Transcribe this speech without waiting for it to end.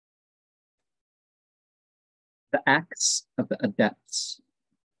The Acts of the Adepts,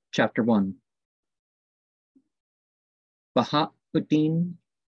 Chapter 1. Baha'u'ddin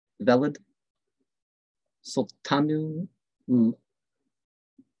Velid Sultanu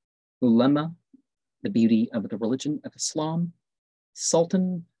Ulema, the beauty of the religion of Islam,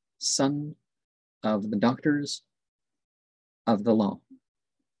 Sultan, son of the doctors of the law.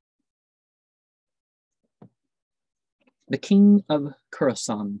 The king of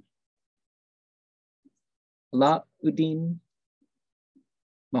Khorasan, Alauddin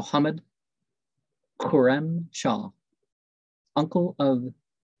Muhammad Khurram Shah, uncle of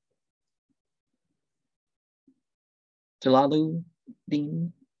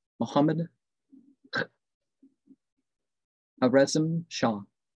Jalaluddin Muhammad Khwarezm Shah,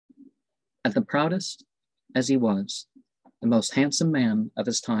 and the proudest as he was, the most handsome man of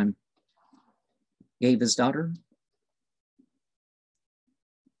his time, gave his daughter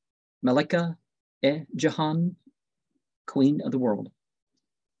Malika-e-Jahan, queen of the world,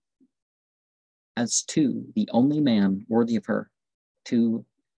 as to the only man worthy of her, to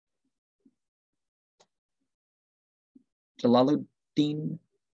Jalaluddin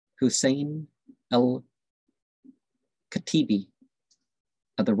Hussein al-Khatibi,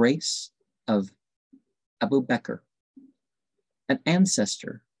 of the race of Abu Bakr. An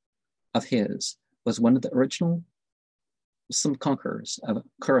ancestor of his was one of the original Muslim conquerors of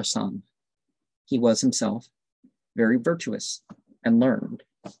Khorasan. He was himself very virtuous and learned,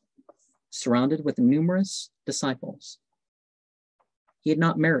 surrounded with numerous disciples. He had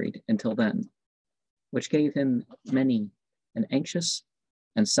not married until then, which gave him many an anxious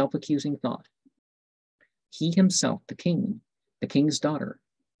and self-accusing thought. He himself, the king, the king's daughter,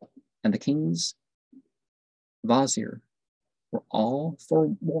 and the king's vizier were all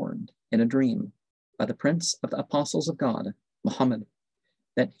forewarned in a dream by the prince of the apostles of God, Muhammad,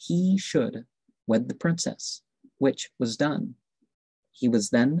 that he should wed the princess, which was done. He was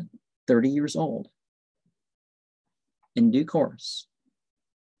then 30 years old. In due course,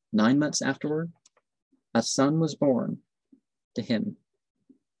 9 months afterward, a son was born to him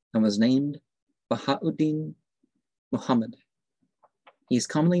and was named Baha'u'ddin Muhammad. He is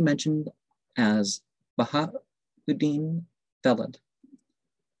commonly mentioned as Baha'u'ddin Velid.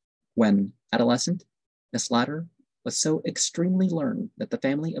 When adolescent, this latter was so extremely learned that the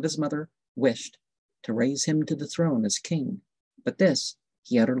family of his mother wished to raise him to the throne as king, but this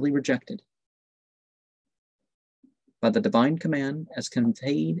he utterly rejected. By the divine command as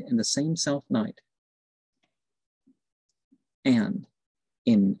conveyed in the same self-night, and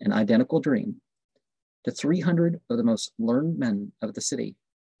in an identical dream, to 300 of the most learned men of the city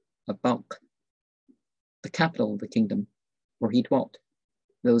of Balkh, the capital of the kingdom where he dwelt,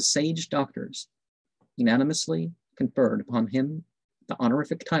 those sage doctors unanimously conferred upon him the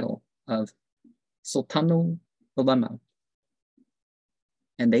honorific title of Sultanul Ulema,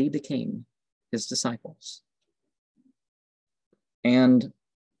 and they became his disciples. And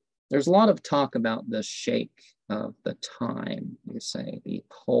there's a lot of talk about the sheikh of the time, you say, the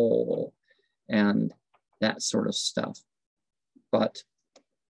pole, and that sort of stuff. But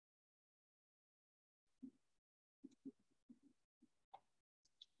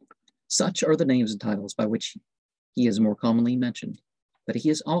such are the names and titles by which he is more commonly mentioned, but he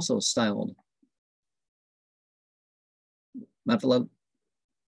is also styled Mevlanaya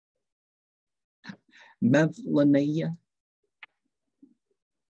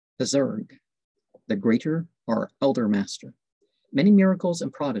Bezerg, the greater or elder master. Many miracles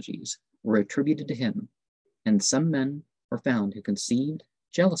and prodigies were attributed to him, and some men were found who conceived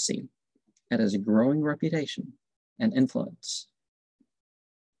jealousy at his growing reputation and influence.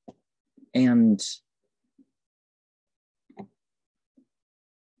 And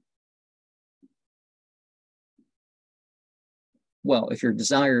well, if your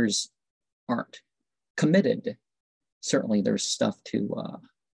desires aren't committed, certainly there's stuff to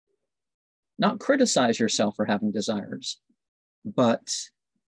not criticize yourself for having desires, but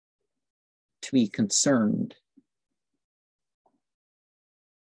to be concerned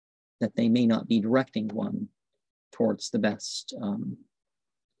that they may not be directing one towards the best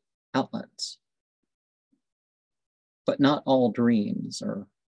outlets. But not all dreams are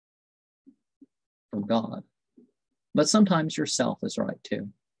from God. But sometimes yourself is right too.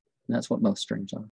 And that's what most dreams are.